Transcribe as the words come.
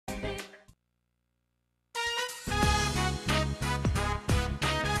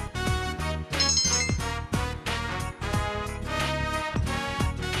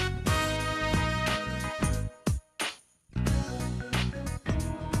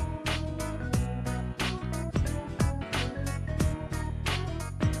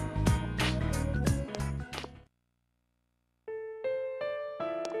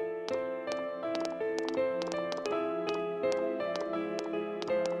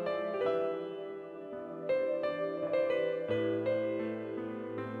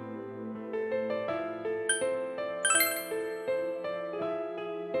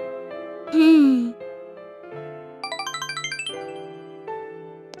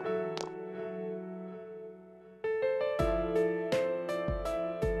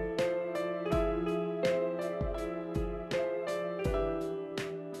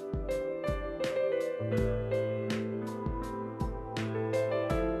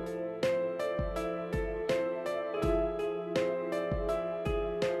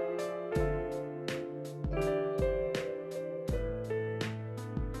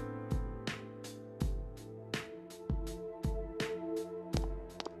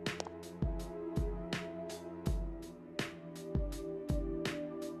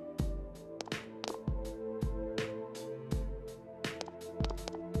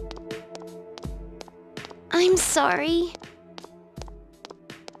I'm sorry.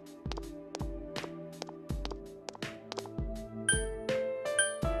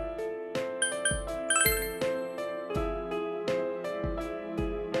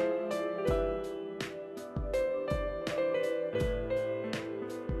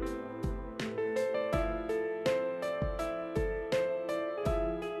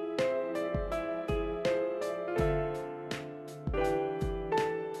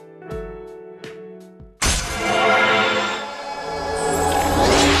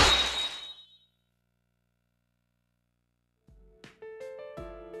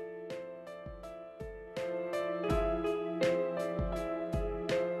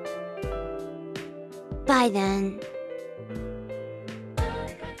 Bye then.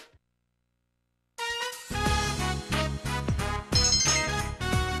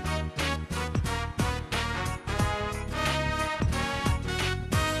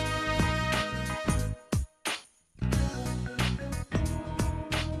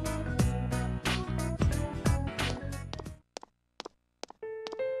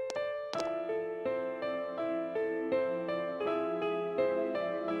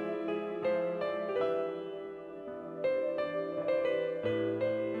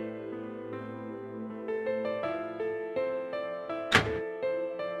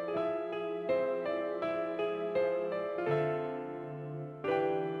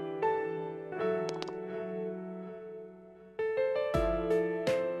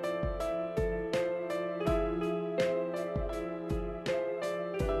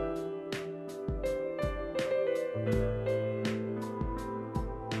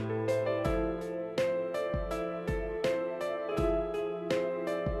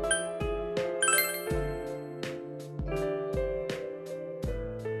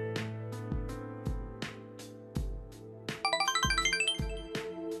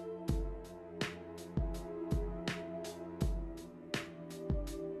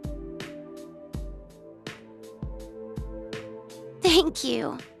 Thank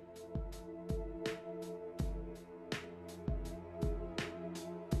you.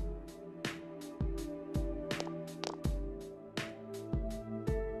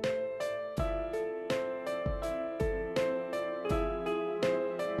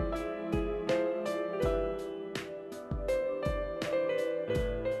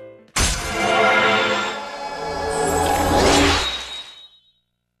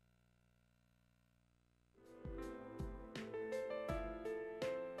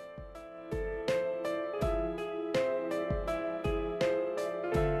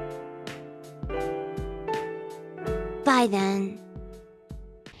 Bye then.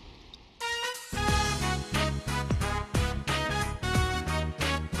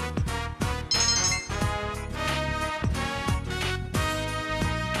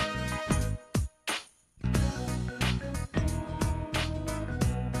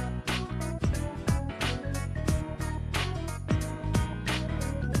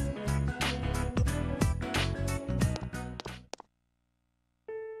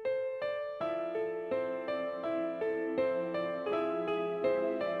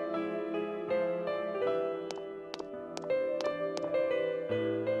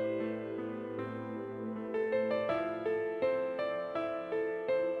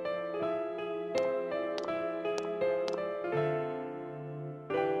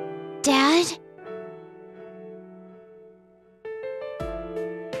 Dad?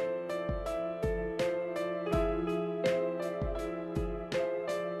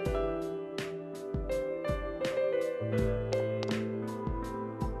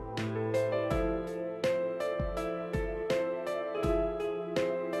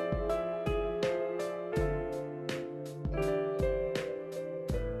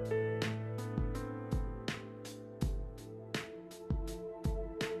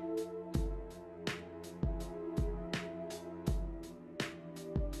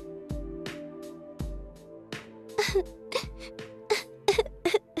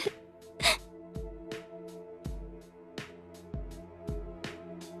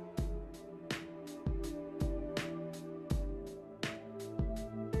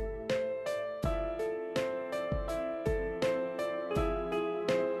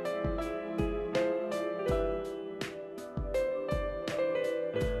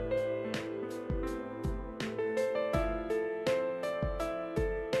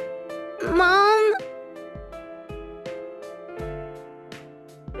 Mom?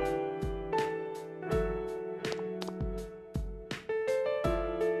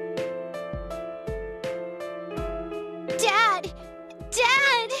 Dad!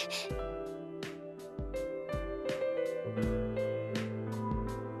 Dad!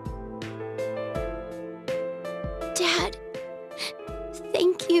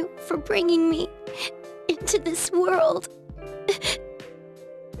 Thank you for bringing me into this world.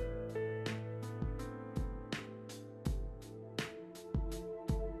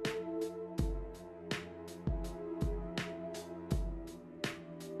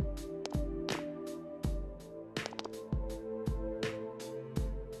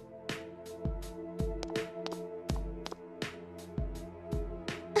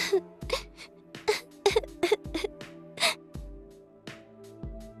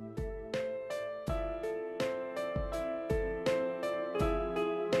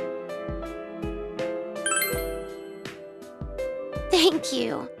 Thank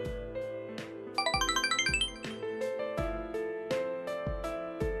you.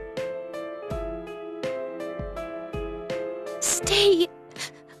 Stay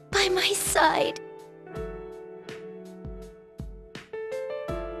by my side.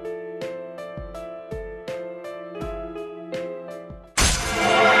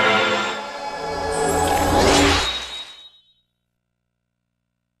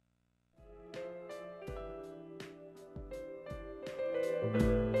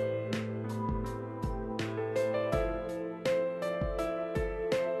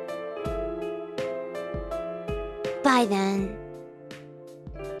 Bye then.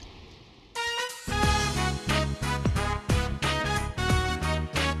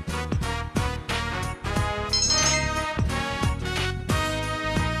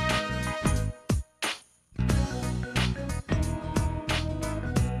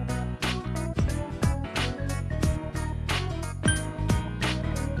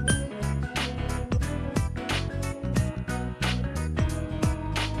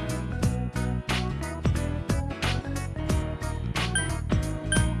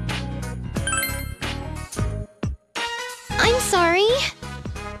 I'm sorry.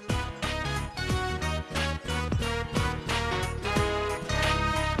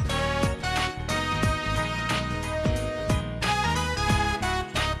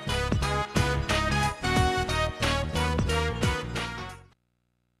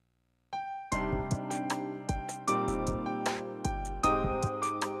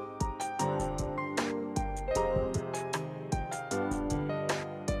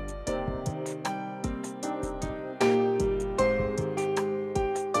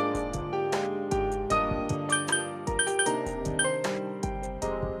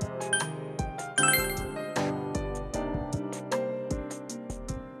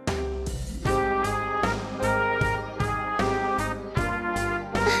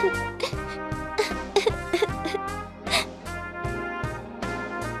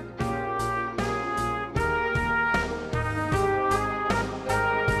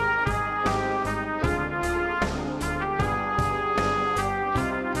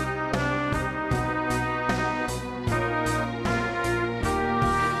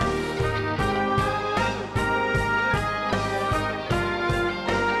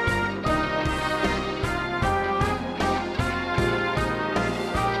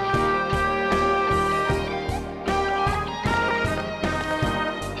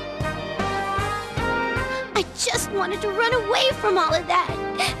 I just wanted to run away from all of that.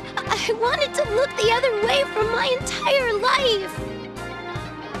 I wanted to look the other way for my entire life.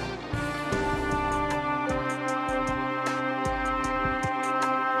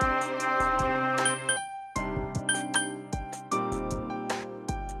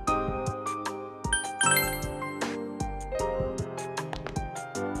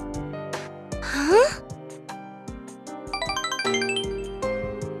 Huh?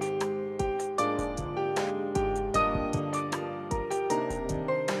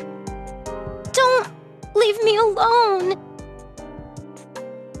 Don't leave me alone.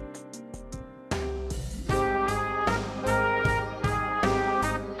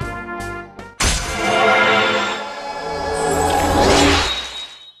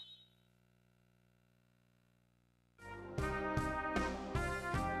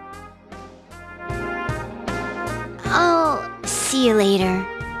 I'll see you later.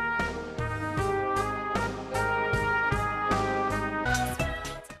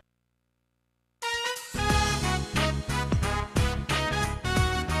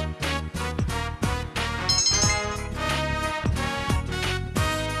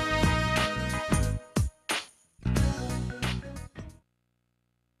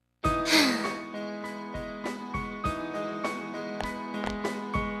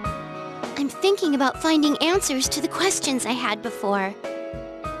 I'm thinking about finding answers to the questions I had before.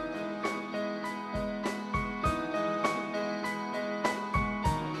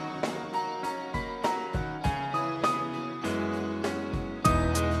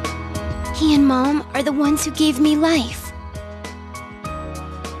 He and Mom are the ones who gave me life.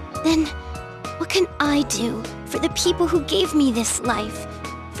 then what can I do for the people who gave me this life?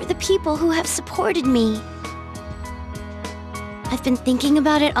 For the people who have supported me? I've been thinking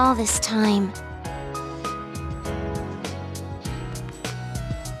about it all this time.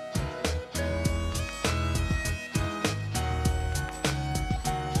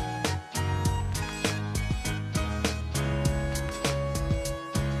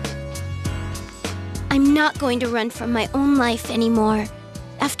 I'm not going to run from my own life anymore.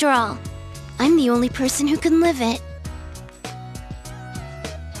 After all, I'm the only person who can live it.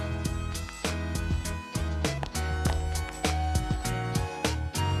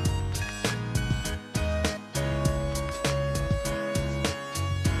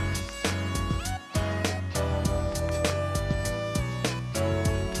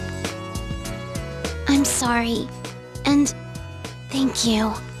 I'm sorry, and thank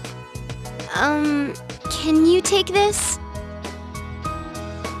you. Can you take this?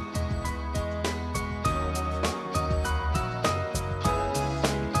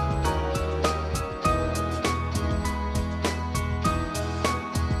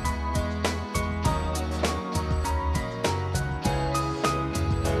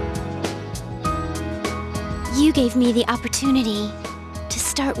 You gave me the opportunity to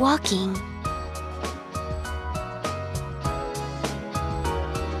start walking.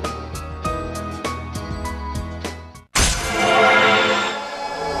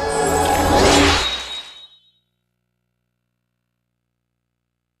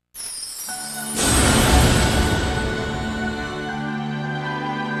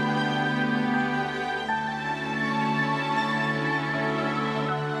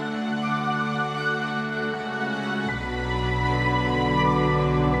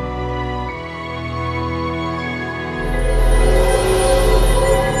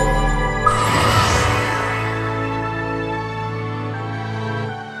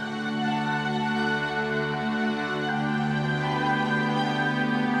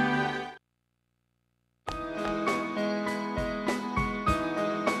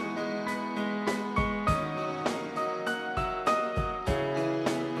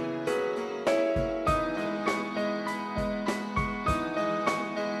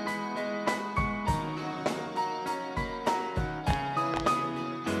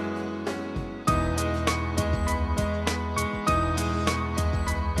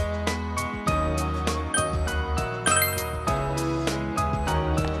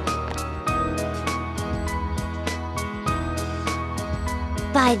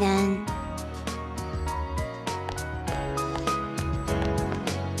 Bye then.